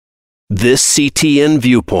This CTN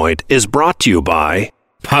Viewpoint is brought to you by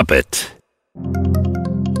Puppet.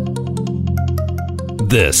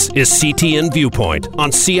 This is CTN Viewpoint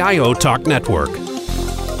on CIO Talk Network.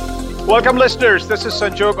 Welcome, listeners. This is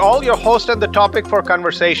Sanjog. All your host, and the topic for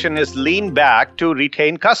conversation is lean back to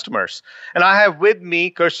retain customers. And I have with me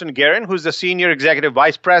Kirsten Garen, who's the Senior Executive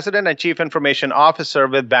Vice President and Chief Information Officer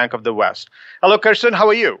with Bank of the West. Hello, Kirsten. How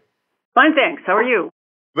are you? Fine, thanks. How are you?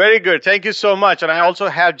 Very good. Thank you so much. And I also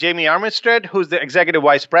have Jamie Armistead, who's the Executive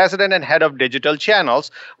Vice President and Head of Digital Channels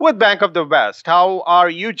with Bank of the West. How are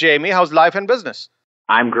you, Jamie? How's life and business?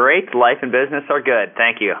 I'm great. Life and business are good.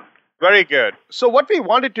 Thank you. Very good. So what we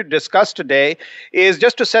wanted to discuss today is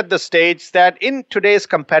just to set the stage that in today's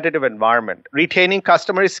competitive environment, retaining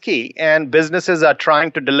customers is key, and businesses are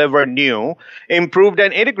trying to deliver new, improved,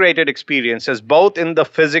 and integrated experiences both in the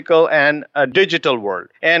physical and digital world.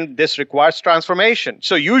 And this requires transformation.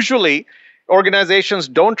 So usually, organizations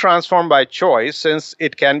don't transform by choice since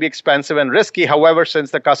it can be expensive and risky. However,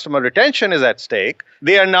 since the customer retention is at stake,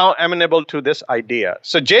 they are now amenable to this idea.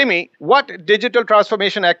 So, Jamie, what digital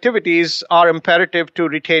transformation activities are imperative to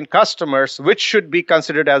retain customers, which should be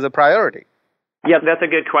considered as a priority? Yeah, that's a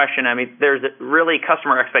good question. I mean, there's really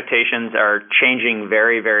customer expectations are changing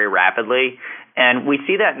very, very rapidly. And we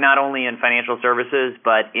see that not only in financial services,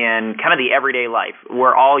 but in kind of the everyday life.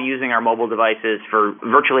 We're all using our mobile devices for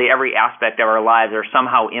virtually every aspect of our lives are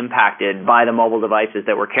somehow impacted by the mobile devices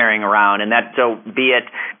that we're carrying around. And that, so be it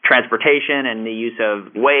transportation and the use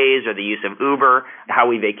of Waze or the use of Uber, how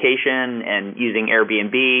we vacation and using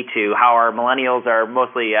Airbnb, to how our millennials are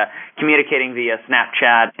mostly communicating via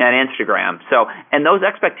Snapchat and Instagram. So, and those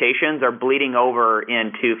expectations are bleeding over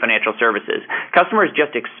into financial services. Customers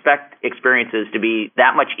just expect experiences to be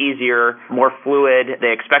that much easier, more fluid.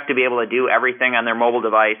 They expect to be able to do everything on their mobile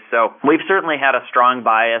device. So we've certainly had a strong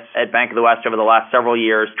bias at Bank of the West over the last several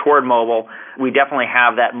years toward mobile. We definitely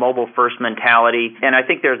have that mobile-first mentality. And I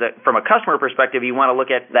think from a customer perspective, you want to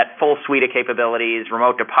look at that full suite of capabilities,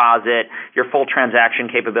 remote deposit, your full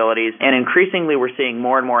transaction capabilities. And increasingly, we're seeing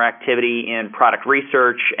more and more activity in product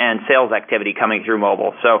research and sales activity coming through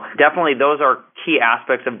mobile. So definitely those are key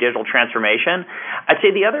aspects of digital transformation. I'd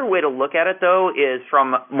say the other way to look at it, though, is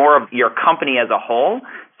from more of your company as a whole.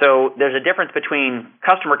 So there's a difference between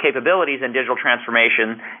customer capabilities and digital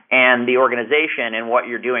transformation and the organization and what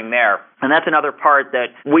you're doing there. And that's another part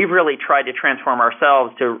that we've really tried to transform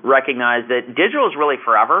ourselves to recognize that digital is really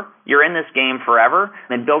forever. You're in this game forever,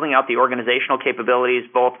 and building out the organizational capabilities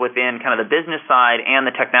both within kind of the business side and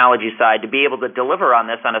the technology side to be able to deliver on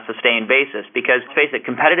this on a sustained basis. Because, face it,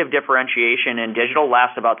 competitive differentiation in digital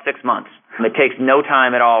lasts about 6 months. It takes no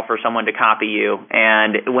time at all for someone to copy you.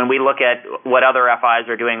 And when we look at what other FIs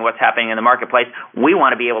are doing, what's happening in the marketplace, we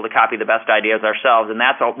want to be able to copy the best ideas ourselves, and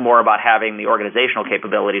that's more about having the organizational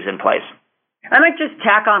capabilities in place. I might just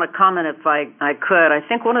tack on a comment if I could. I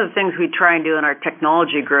think one of the things we try and do in our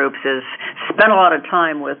technology groups is spend a lot of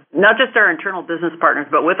time with not just our internal business partners,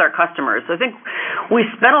 but with our customers. So I think we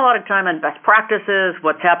spend a lot of time on best practices,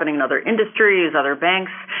 what's happening in other industries, other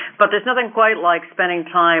banks, but there's nothing quite like spending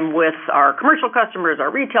time with our commercial customers,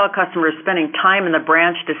 our retail customers, spending time in the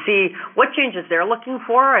branch to see what changes they're looking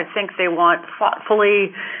for. I think they want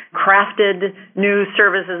thoughtfully crafted new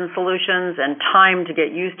services and solutions and time to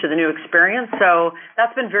get used to the new experience. So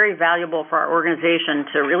that's been very valuable for our organization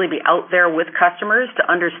to really be out there with customers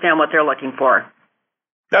to understand what they're looking for.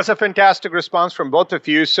 That's a fantastic response from both of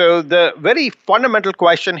you. So the very fundamental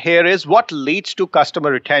question here is what leads to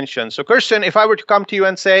customer retention? So Kirsten, if I were to come to you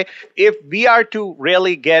and say, if we are to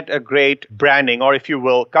really get a great branding, or if you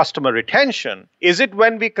will, customer retention, is it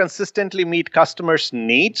when we consistently meet customers'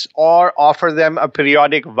 needs or offer them a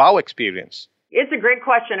periodic wow experience? It's a great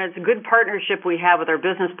question. It's a good partnership we have with our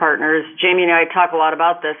business partners. Jamie and I talk a lot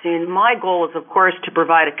about this. My goal is, of course, to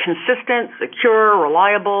provide a consistent, secure,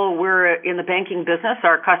 reliable. We're in the banking business.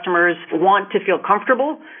 Our customers want to feel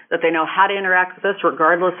comfortable, that they know how to interact with us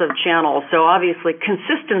regardless of channel. So obviously,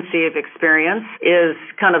 consistency of experience is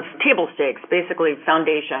kind of table stakes, basically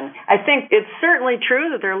foundation. I think it's certainly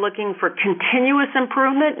true that they're looking for continuous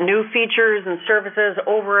improvement, new features and services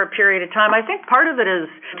over a period of time. I think part of it is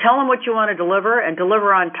tell them what you want to deliver and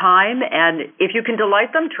deliver on time. And if you can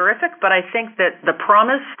delight them, terrific. But I think that the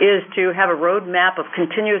promise is to have a roadmap of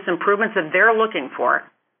continuous improvements that they're looking for.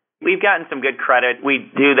 We've gotten some good credit. We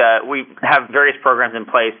have various programs in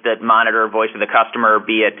place that monitor voice of the customer,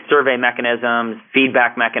 be it survey mechanisms,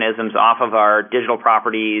 feedback mechanisms off of our digital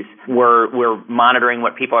properties. We're monitoring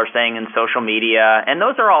what people are saying in social media, and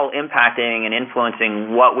those are all impacting and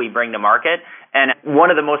influencing what we bring to market. And one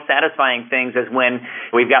of the most satisfying things is when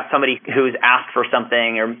we've got somebody who's asked for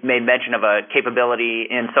something or made mention of a capability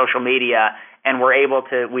in social media, and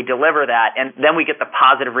we deliver that, and then we get the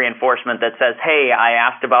positive reinforcement that says, hey, I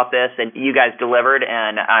asked about this, and you guys delivered,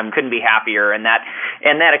 and I couldn't be happier, and that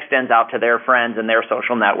extends out to their friends and their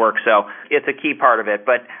social network, so it's a key part of it.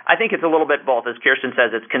 But I think it's a little bit both. As Kirsten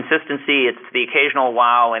says, it's consistency, it's the occasional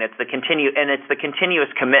wow, and it's the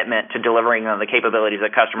continuous commitment to delivering on the capabilities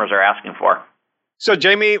that customers are asking for. So,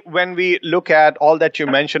 Jamie, when we look at all that you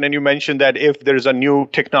mentioned, and you mentioned that if there's a new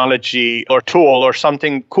technology or tool or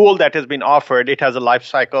something cool that has been offered, it has a life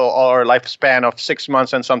cycle or lifespan of 6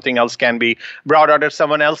 months and something else can be brought out if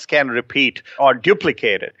someone else can repeat or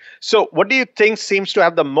duplicate it. So what do you think seems to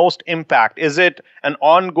have the most impact? Is it an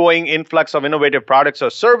ongoing influx of innovative products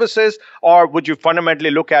or services, or would you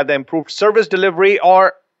fundamentally look at the improved service delivery,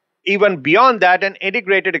 or even beyond that, an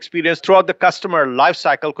integrated experience throughout the customer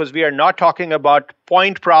lifecycle? Because we are not talking about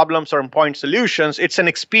point problems or point solutions. It's an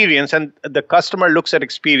experience, and the customer looks at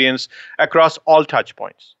experience across all touch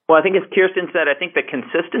points. Well, I think as Kirsten said, I think the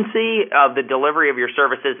consistency of the delivery of your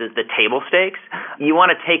services is the table stakes. You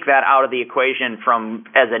want to take that out of the equation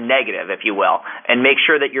as a negative, if you will, and make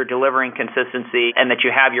sure that you're delivering consistency and that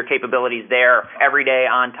you have your capabilities there every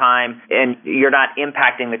day on time, and you're not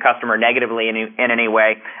impacting the customer negatively in any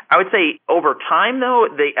way. I would say over time,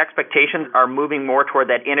 though, the expectations are moving more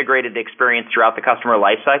toward that integrated experience throughout the customer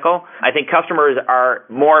lifecycle. I think customers are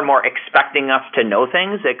more and more expecting us to know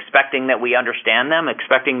things, expecting that we understand them,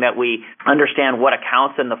 expecting that we understand what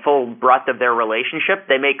accounts and the full breadth of their relationship.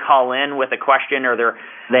 They may call in with a question, or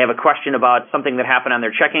they have a question about something that happened on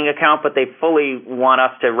their checking account, but they fully want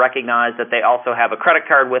us to recognize that they also have a credit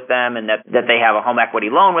card with them and that they have a home equity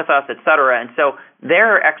loan with us, et cetera. And so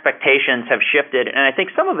their expectations have shifted, and I think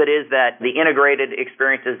some of it is that the integrated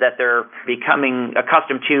experiences that they're becoming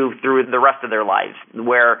accustomed to through the rest of their lives,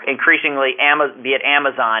 where increasingly, be it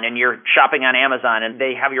Amazon, and you're shopping on Amazon, and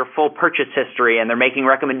they have your full purchase history, and they're making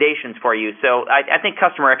recommendations for you. So I think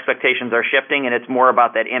customer expectations are shifting, and it's more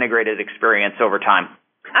about that integrated experience over time.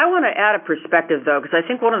 I want to add a perspective, though, because I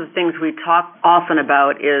think one of the things we talk often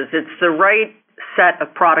about is it's the right set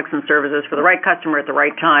of products and services for the right customer at the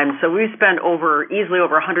right time. So we spend easily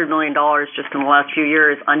over $100 million just in the last few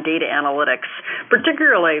years on data analytics,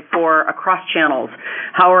 particularly for across channels.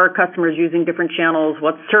 How are customers using different channels?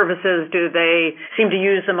 What services do they seem to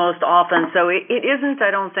use the most often? So it isn't,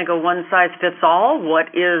 I don't think, a one-size-fits-all.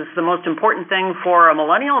 What is the most important thing for a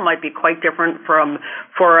millennial might be quite different for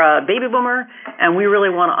a baby boomer, and we really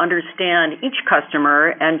want to understand each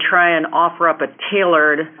customer and try and offer up a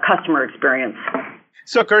tailored customer experience.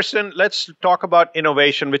 So, Kirsten, let's talk about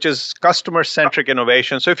innovation, which is customer-centric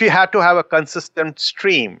innovation. So if you had to have a consistent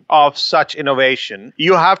stream of such innovation,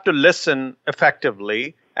 you have to listen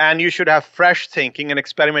effectively, and you should have fresh thinking and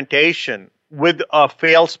experimentation with a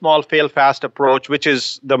fail small, fail fast approach, which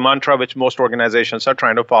is the mantra which most organizations are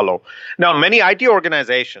trying to follow. Now, many IT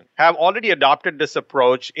organizations have already adopted this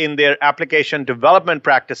approach in their application development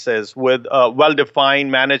practices with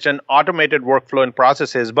well-defined, managed, and automated workflow and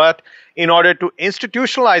processes. But in order to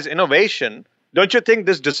institutionalize innovation, don't you think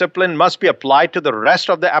this discipline must be applied to the rest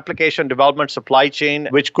of the application development supply chain,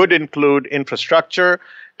 which could include infrastructure,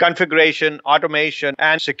 configuration, automation,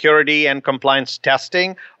 and security and compliance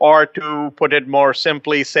testing? Or to put it more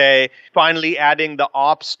simply, say, finally adding the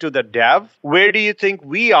ops to the dev? Where do you think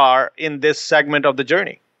we are in this segment of the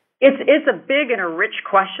journey? It's a big and a rich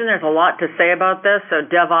question. There's a lot to say about this. So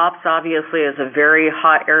DevOps obviously is a very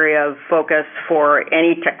hot area of focus for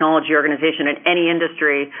any technology organization in any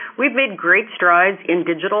industry. We've made great strides in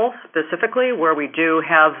digital specifically, where we do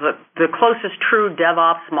have the closest true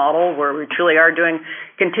DevOps model, where we truly are doing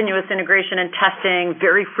continuous integration and testing,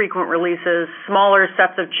 very frequent releases, smaller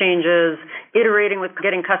sets of changes, iterating with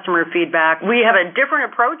getting customer feedback. We have a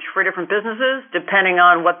different approach for different businesses depending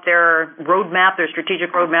on what their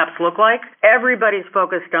strategic roadmaps look like. Everybody's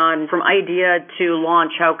focused on, from idea to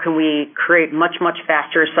launch, how can we create much, much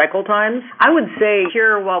faster cycle times. I would say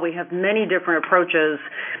here, while we have many different approaches,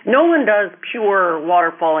 no one does pure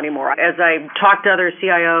waterfall anymore. As I talk to other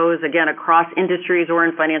CIOs, again, across industries or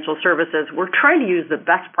in financial services, we're trying to use the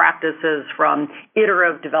best practices from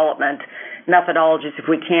iterative development methodologies, if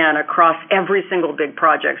we can, across every single big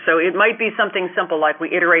project. So it might be something simple like we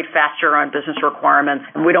iterate faster on business requirements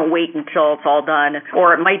and we don't wait until it's all done.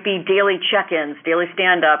 Or it might be daily check-ins, daily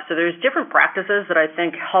stand-ups. So there's different practices that I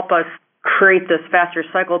think help us create this faster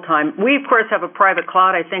cycle time. We, of course, have a private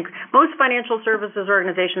cloud. I think most financial services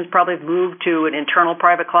organizations probably have moved to an internal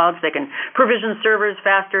private cloud so they can provision servers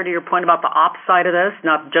faster, to your point about the ops side of this,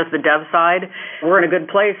 not just the dev side. We're in a good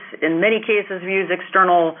place. In many cases, we use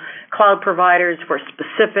external cloud providers for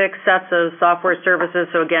specific sets of software services.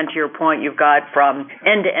 So again, to your point, you've got from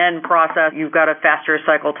end-to-end process, you've got a faster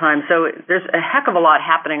cycle time. So there's a heck of a lot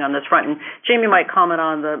happening on this front. And Jamie might comment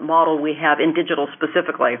on the model we have in digital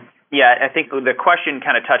specifically. Yeah, I think the question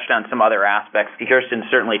kind of touched on some other aspects. Kirsten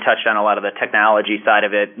certainly touched on a lot of the technology side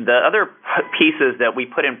of it. The other pieces that we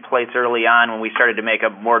put in place early on when we started to make a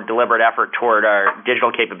more deliberate effort toward our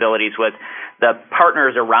digital capabilities was the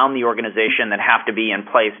partners around the organization that have to be in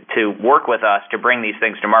place to work with us to bring these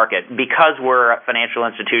things to market. Because we're a financial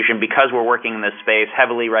institution, because we're working in this space,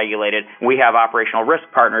 heavily regulated, we have operational risk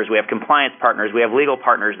partners, we have compliance partners, we have legal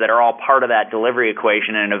partners that are all part of that delivery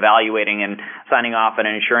equation and evaluating and signing off and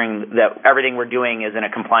ensuring that everything we're doing is in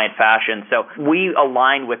a compliant fashion. So we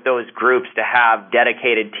aligned with those groups to have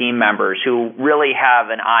dedicated team members who really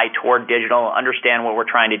have an eye toward digital, understand what we're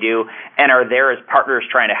trying to do, and are there as partners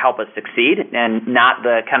trying to help us succeed and not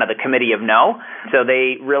the kind of the committee of no. So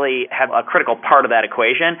they really have a critical part of that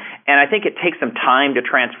equation. And I think it takes some time to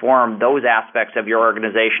transform those aspects of your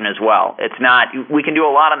organization as well. It's not, we can do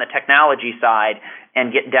a lot on the technology side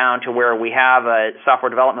and get down to where we have a software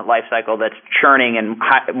development lifecycle that's churning and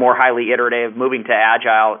more highly iterative, moving to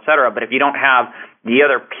agile, et cetera. But if you don't have the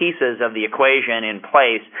other pieces of the equation in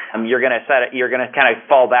place, you're going to kind of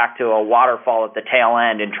fall back to a waterfall at the tail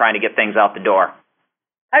end and trying to get things out the door.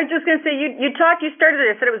 I was just going to say, you started it,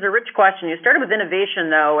 I said it was a rich question. You started with innovation,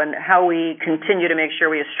 though, and how we continue to make sure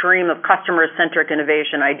we have a stream of customer-centric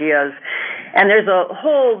innovation ideas. And there's a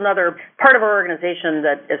whole other part of our organization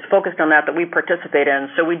that is focused on that we participate in.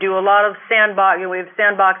 So we do a lot of we have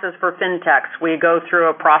sandboxes for fintechs. We go through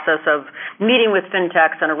a process of meeting with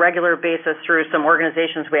fintechs on a regular basis through some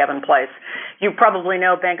organizations we have in place. You probably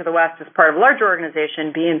know Bank of the West is part of a larger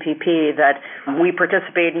organization, BNPP, that we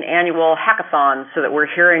participate in annual hackathons so that we're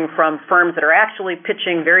hearing from firms that are actually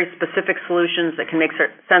pitching very specific solutions that can make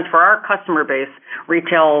sense for our customer base,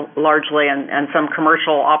 retail largely, and some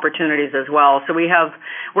commercial opportunities as well. So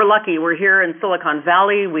we're lucky. We're here in Silicon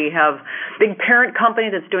Valley. We have a big parent company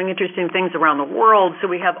that's doing interesting things around the world. So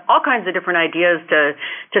we have all kinds of different ideas to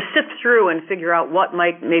sift through and figure out what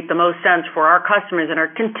might make the most sense for our customers, and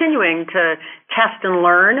are continuing to test and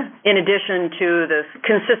learn in addition to this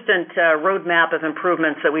consistent roadmap of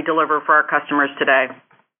improvements that we deliver for our customers today.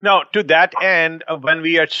 Now, to that end, when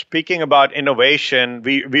we are speaking about innovation,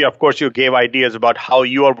 we of course, you gave ideas about how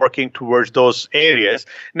you are working towards those areas.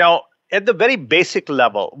 Now, at the very basic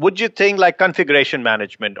level, would you think like configuration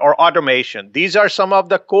management or automation? These are some of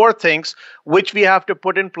the core things which we have to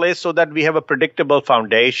put in place so that we have a predictable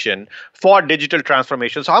foundation for digital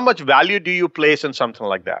transformation. So how much value do you place in something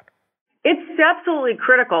like that? It's absolutely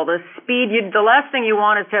critical. The speed, the last thing you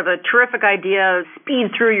want is to have a terrific idea,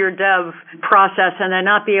 speed through your dev process, and then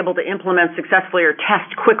not be able to implement successfully or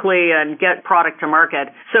test quickly and get product to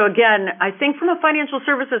market. So again, I think from a financial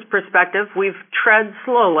services perspective, we've tread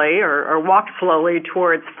slowly or walked slowly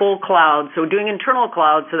towards full cloud. So doing internal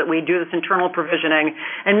cloud so that we do this internal provisioning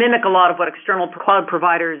and mimic a lot of what external cloud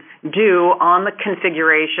providers do on the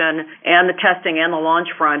configuration and the testing and the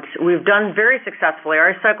launch front. We've done very successfully.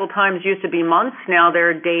 Our cycle times used to be months. Now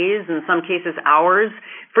they're days, in some cases hours.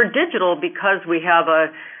 For digital, because we have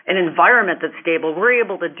an environment that's stable, we're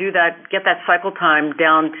able to do that, get that cycle time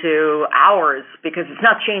down to hours because it's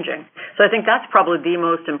not changing. So I think that's probably the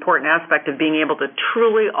most important aspect of being able to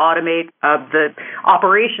truly automate the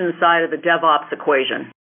operations side of the DevOps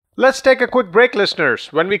equation. Let's take a quick break,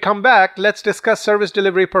 listeners. When we come back, let's discuss service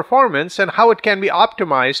delivery performance and how it can be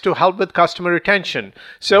optimized to help with customer retention.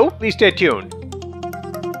 So please stay tuned.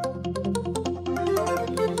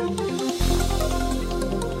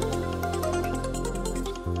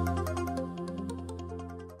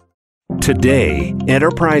 Today,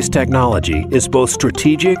 enterprise technology is both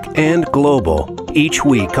strategic and global. Each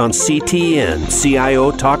week on CTN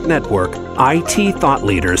CIO Talk Network, IT thought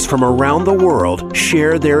leaders from around the world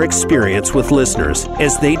share their experience with listeners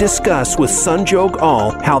as they discuss with Sanjog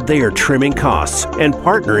Aul how they are trimming costs and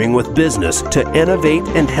partnering with business to innovate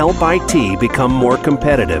and help IT become more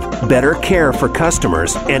competitive, better care for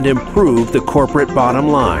customers, and improve the corporate bottom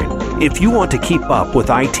line. If you want to keep up with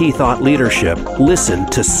IT thought leadership, listen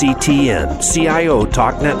to CTN CIO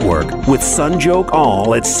Talk Network with Sanjog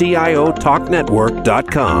Aul at CIOTalkNetwork.com.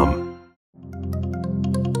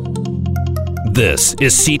 This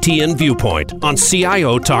is CTN Viewpoint on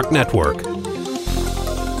CIO Talk Network.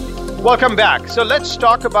 Welcome back. So let's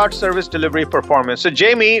talk about service delivery performance. So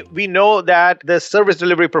Jamie, we know that the service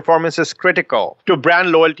delivery performance is critical to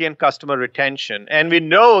brand loyalty and customer retention. And we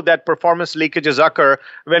know that performance leakages occur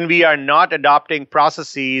when we are not adopting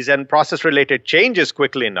processes and process-related changes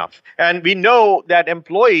quickly enough. And we know that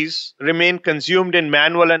employees remain consumed in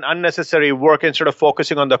manual and unnecessary work instead of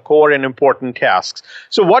focusing on the core and important tasks.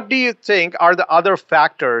 So what do you think are the other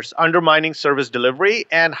factors undermining service delivery,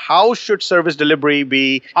 and how should service delivery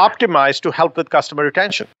be optimized to help with customer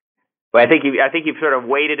retention? Well, I think you've sort of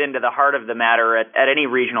waded into the heart of the matter at any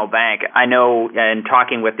regional bank. I know in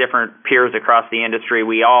talking with different peers across the industry,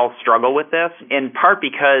 we all struggle with this, in part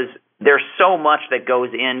because there's so much that goes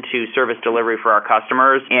into service delivery for our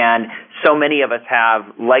customers, and so many of us have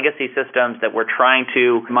legacy systems that we're trying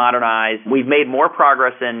to modernize. We've made more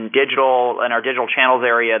progress in our digital channels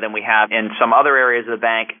area than we have in some other areas of the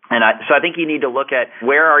bank. And so I think you need to look at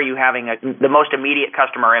where are you having the most immediate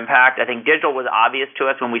customer impact. I think digital was obvious to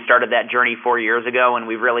us when we started that journey 4 years ago, and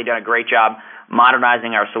we've really done a great job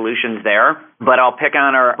modernizing our solutions there. But I'll pick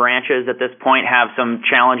on our branches at this point, have some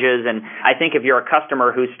challenges. And I think if you're a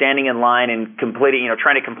customer who's standing in line and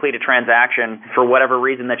trying to complete a transaction for whatever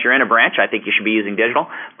reason that you're in a branch, I think you should be using digital.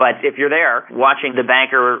 But if you're there watching the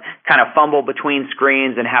banker kind of fumble between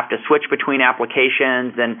screens and have to switch between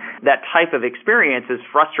applications, and that type of experience is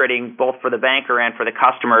frustrating both for the banker and for the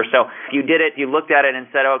customer. So if you did it, you looked at it and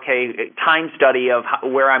said, okay, time study of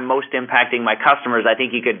where I'm most impacting my customers, I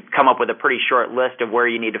think you could come up with a pretty short list of where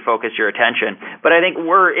you need to focus your attention. But I think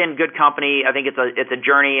we're in good company. I think it's a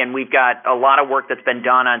journey, and we've got a lot of work that's been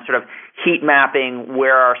done on sort of heat mapping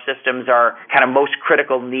where our systems are kind of most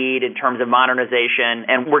critical need in terms of modernization,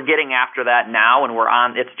 and we're getting after that now, and we're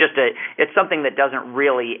on. It's something that doesn't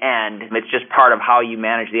really end. It's just part of how you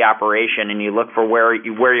manage the operation, and you look for where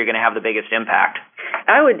you're going to have the biggest impact.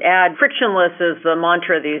 I would add frictionless is the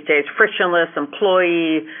mantra these days. Frictionless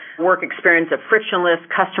employee work experience, a frictionless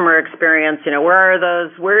customer experience. Where are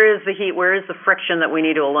those? Where is the heat? Where is the friction that we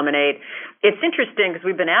need to eliminate? It's interesting because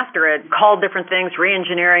we've been after it, called different things,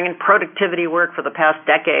 re-engineering and productivity work for the past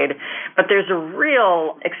decade. But there's a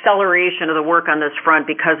real acceleration of the work on this front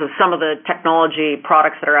because of some of the technology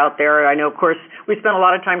products that are out there. I know, of course, we spend a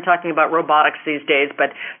lot of time talking about robotics these days, but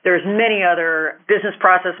there's many other business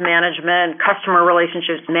process management, customer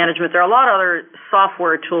relationships management. There are a lot of other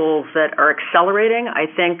software tools that are accelerating, I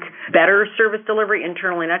think, better service delivery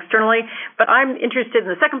internally and externally. But I'm interested in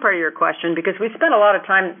the second part of your question because we spent a lot of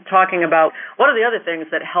time talking about what are the other things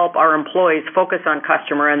that help our employees focus on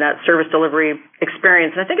customer and that service delivery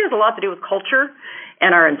experience. And I think it has a lot to do with culture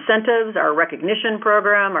and our incentives, our recognition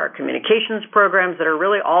program, our communications programs that are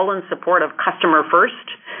really all in support of customer first.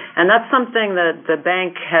 And that's something that the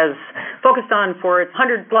bank has focused on for its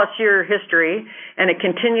 100-plus year history, and it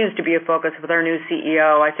continues to be a focus with our new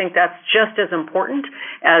CEO. I think that's just as important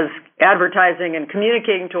as advertising and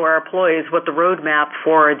communicating to our employees what the roadmap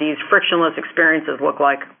for these frictionless experiences look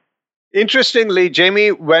like. Interestingly,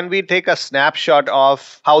 Jamie, when we take a snapshot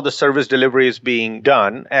of how the service delivery is being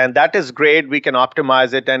done, and that is great, we can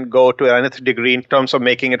optimize it and go to an nth degree in terms of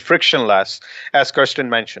making it frictionless, as Kirsten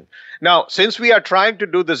mentioned. Now, since we are trying to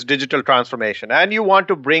do this digital transformation and you want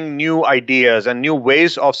to bring new ideas and new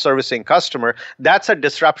ways of servicing customer, that's a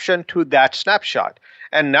disruption to that snapshot.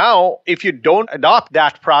 And now, if you don't adopt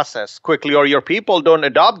that process quickly, or your people don't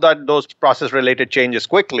adopt those process-related changes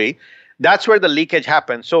quickly, that's where the leakage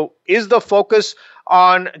happens. So is the focus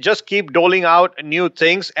on just keep doling out new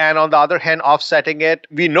things and on the other hand, offsetting it?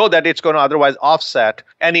 We know that it's going to otherwise offset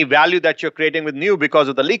any value that you're creating with new because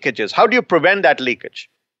of the leakages. How do you prevent that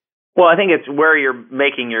leakage? Well, I think it's where you're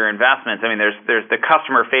making your investments. I mean, there's the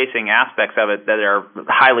customer-facing aspects of it that are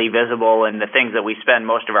highly visible and the things that we spend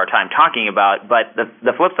most of our time talking about. But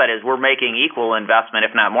the flip side is we're making equal investment,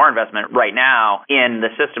 if not more investment, right now in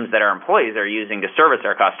the systems that our employees are using to service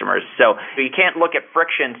our customers. So you can't look at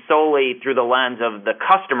friction solely through the lens of the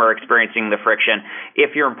customer experiencing the friction.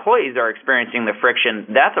 If your employees are experiencing the friction,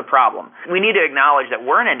 that's a problem. We need to acknowledge that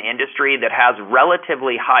we're in an industry that has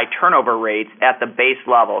relatively high turnover rates at the base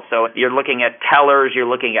level. So you're looking at tellers, you're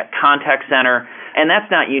looking at contact center, and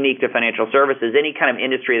that's not unique to financial services. Any kind of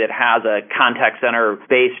industry that has a contact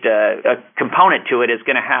center-based a component to it is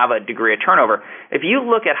going to have a degree of turnover. If you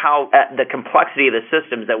look at the complexity of the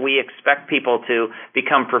systems that we expect people to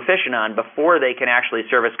become proficient on before they can actually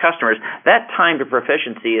service customers, that time to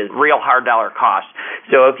proficiency is real hard dollar cost.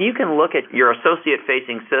 So if you can look at your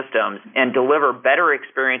associate-facing systems and deliver better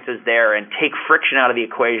experiences there and take friction out of the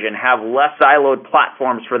equation, have less siloed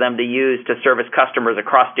platforms for them them to use to service customers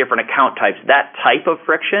across different account types. That type of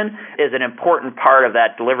friction is an important part of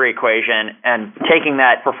that delivery equation, and taking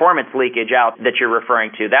that performance leakage out that you're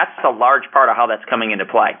referring to, that's a large part of how that's coming into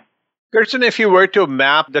play. Kirsten, if you were to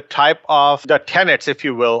map the type of the tenets, if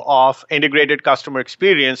you will, of integrated customer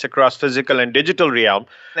experience across physical and digital realm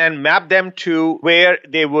and map them to where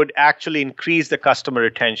they would actually increase the customer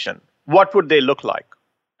retention, what would they look like?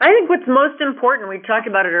 I think what's most important, we talked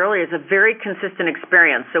about it earlier, is a very consistent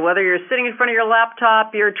experience. So whether you're sitting in front of your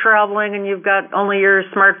laptop, you're traveling and you've got only your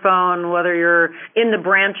smartphone, whether you're in the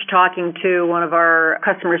branch talking to one of our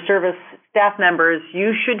customer service staff members,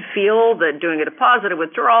 you should feel that doing a deposit, a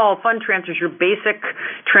withdrawal, fund transfers, your basic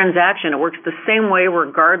transaction, it works the same way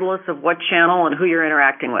regardless of what channel and who you're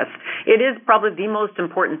interacting with. It is probably the most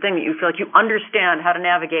important thing that you feel like you understand how to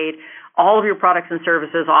navigate all of your products and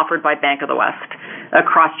services offered by Bank of the West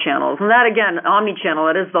across channels. And that, again, omni-channel,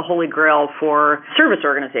 it is the holy grail for service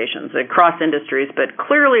organizations across industries. But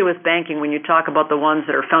clearly with banking, when you talk about the ones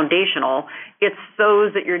that are foundational, it's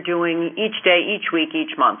those that you're doing each day, each week,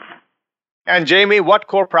 each month. And Jamie, what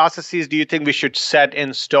core processes do you think we should set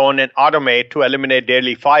in stone and automate to eliminate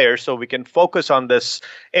daily fires so we can focus on this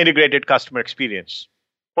integrated customer experience?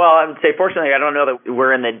 Well, I would say, fortunately, I don't know that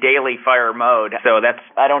we're in the daily fire mode. So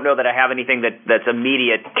I don't know that I have anything that's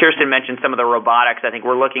immediate. Kirsten mentioned some of the robotics. I think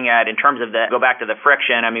we're looking at, in terms of go back to the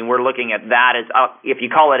friction, I mean, we're looking at that as, if you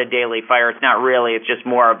call it a daily fire, it's not really, it's just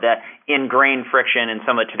more of the ingrained friction in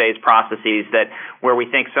some of today's processes where we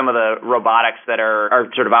think some of the robotics that are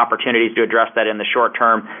sort of opportunities to address that in the short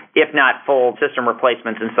term, if not full system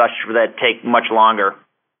replacements and such that take much longer.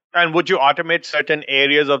 And would you automate certain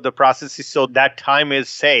areas of the processes so that time is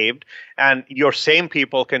saved and your same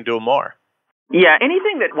people can do more? Yeah,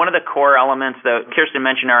 anything that one of the core elements that Kirsten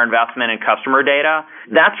mentioned, our investment in customer data,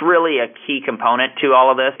 that's really a key component to all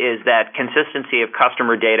of this, is that consistency of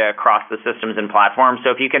customer data across the systems and platforms.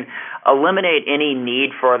 So if you can eliminate any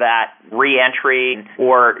need for that re-entry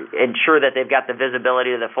or ensure that they've got the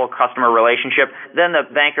visibility of the full customer relationship, then the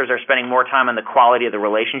bankers are spending more time on the quality of the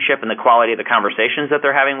relationship and the quality of the conversations that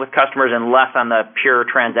they're having with customers and less on the pure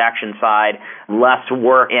transaction side, less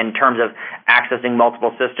work in terms of accessing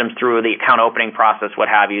multiple systems through the account opening process, what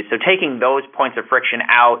have you. So taking those points of friction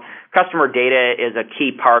out, customer data is a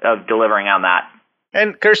key part of delivering on that.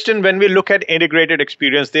 And Kirsten, when we look at integrated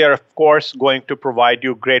experience, they are, of course, going to provide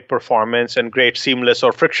you great performance and great seamless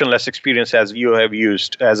or frictionless experience, as you have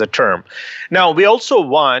used as a term. Now, we also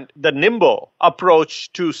want the nimble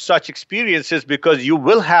approach to such experiences because you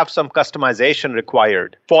will have some customization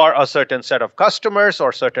required for a certain set of customers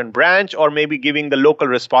or certain branch or maybe giving the local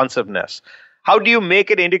responsiveness. How do you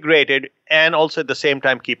make it integrated and also at the same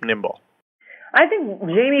time keep nimble? I think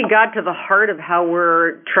Jamie got to the heart of how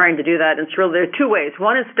we're trying to do that. It's really, there are two ways.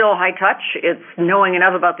 One is still high touch. It's knowing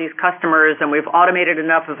enough about these customers, and we've automated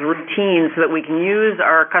enough of routines so that we can use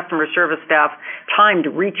our customer service staff time to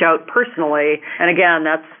reach out personally. And again,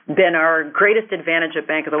 that's been our greatest advantage at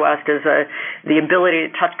Bank of the West, is the ability to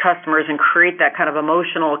touch customers and create that kind of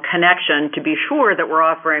emotional connection to be sure that we're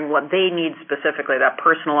offering what they need specifically, that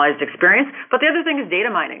personalized experience. But the other thing is data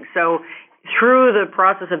mining. So through the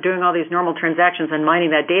process of doing all these normal transactions and mining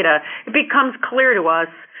that data, it becomes clear to us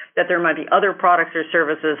that there might be other products or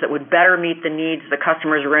services that would better meet the needs the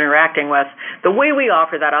customers we're interacting with. The way we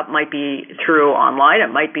offer that up might be through online, it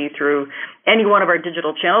might be through any one of our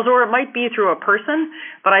digital channels, or it might be through a person.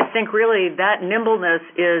 But I think really that nimbleness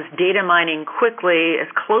is data mining quickly, as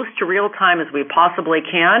close to real time as we possibly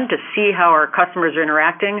can, to see how our customers are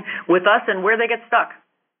interacting with us and where they get stuck.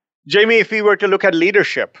 Jamie, if we were to look at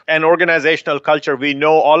leadership and organizational culture, we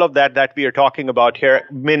know all of that we are talking about here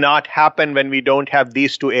may not happen when we don't have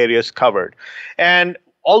these two areas covered. And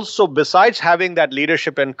also, besides having that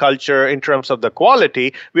leadership and culture in terms of the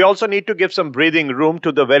quality, we also need to give some breathing room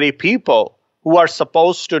to the very people who are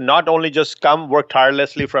supposed to not only just come work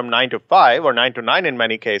tirelessly from 9 to 5 or 9 to 9 in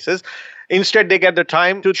many cases. Instead, they get the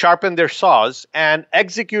time to sharpen their saws and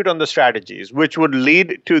execute on the strategies, which would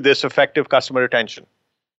lead to this effective customer retention.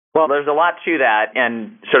 Well, there's a lot to that,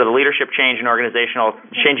 and sort of the leadership change and organizational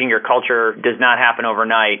changing your culture does not happen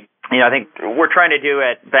overnight. I think what we're trying to do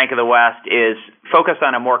at Bank of the West is focus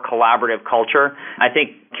on a more collaborative culture. I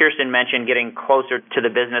think Kirsten mentioned getting closer to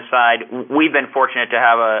the business side. We've been fortunate to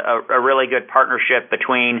have a really good partnership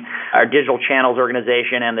between our digital channels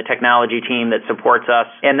organization and the technology team that supports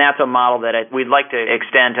us, and that's a model that we'd like to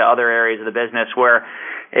extend to other areas of the business where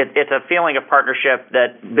it's a feeling of partnership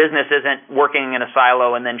that business isn't working in a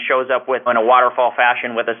silo and then shows up in a waterfall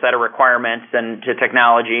fashion with a set of requirements and to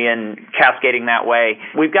technology and cascading that way.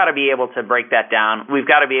 We've got to be able to break that down. We've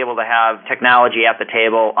got to be able to have technology at the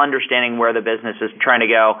table, understanding where the business is trying to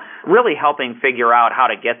go. CIO, really helping figure out how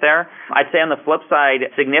to get there. I'd say on the flip side,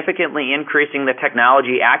 significantly increasing the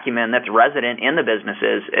technology acumen that's resident in the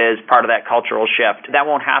businesses is part of that cultural shift. That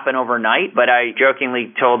won't happen overnight, but I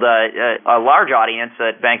jokingly told a large audience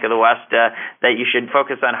at Bank of the West that you should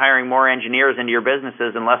focus on hiring more engineers into your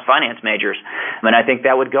businesses and less finance majors. And I think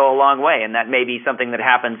that would go a long way, and that may be something that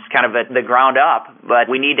happens kind of at the ground up, but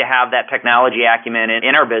we need to have that technology acumen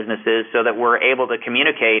in our businesses so that we're able to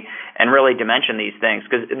communicate and really dimension these things,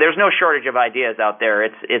 because there's no shortage of ideas out there.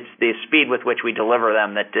 It's the speed with which we deliver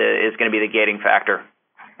them that is going to be the gating factor.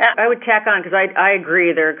 I would tack on, because I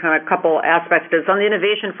agree there are kind of a couple aspects to this. On the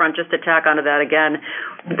innovation front, just to tack onto that again,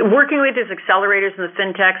 working with these accelerators and the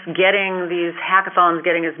fintechs, getting these hackathons,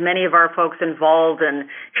 getting as many of our folks involved and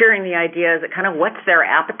hearing the ideas, it kind of whets their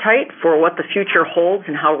appetite for what the future holds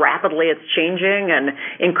and how rapidly it's changing, and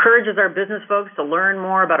encourages our business folks to learn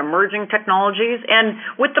more about emerging technologies, and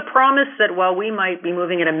with the promise that while we might be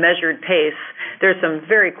moving at a measured pace, there's some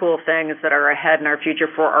very cool things that are ahead in our future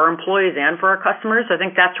for our employees and for our customers. I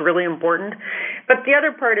think that's really important. But the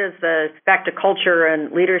other part is back to culture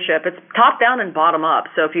and leadership. It's top down and bottom up.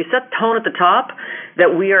 So if you set the tone at the top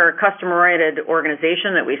that we are a customer-oriented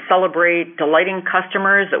organization, that we celebrate delighting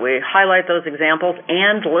customers, that we highlight those examples,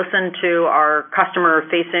 and listen to our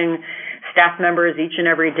customer-facing staff members each and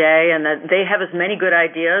every day, and that they have as many good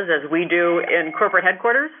ideas as we do in corporate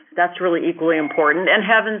headquarters, that's really equally important, and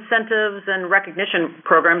have incentives and recognition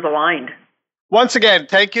programs aligned. Once again,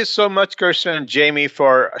 thank you so much, Kirsten and Jamie,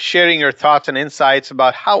 for sharing your thoughts and insights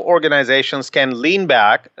about how organizations can lean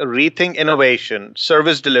back, rethink innovation,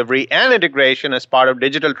 service delivery, and integration as part of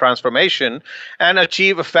digital transformation and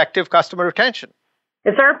achieve effective customer retention.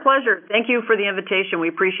 It's our pleasure. Thank you for the invitation. We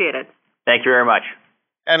appreciate it. Thank you very much.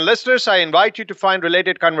 And listeners, I invite you to find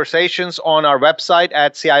related conversations on our website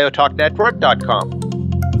at ciotalknetwork.com.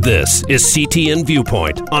 This is CTN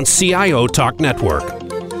Viewpoint on CIO Talk Network.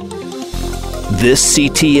 This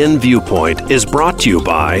CTN Viewpoint is brought to you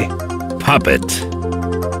by Puppet.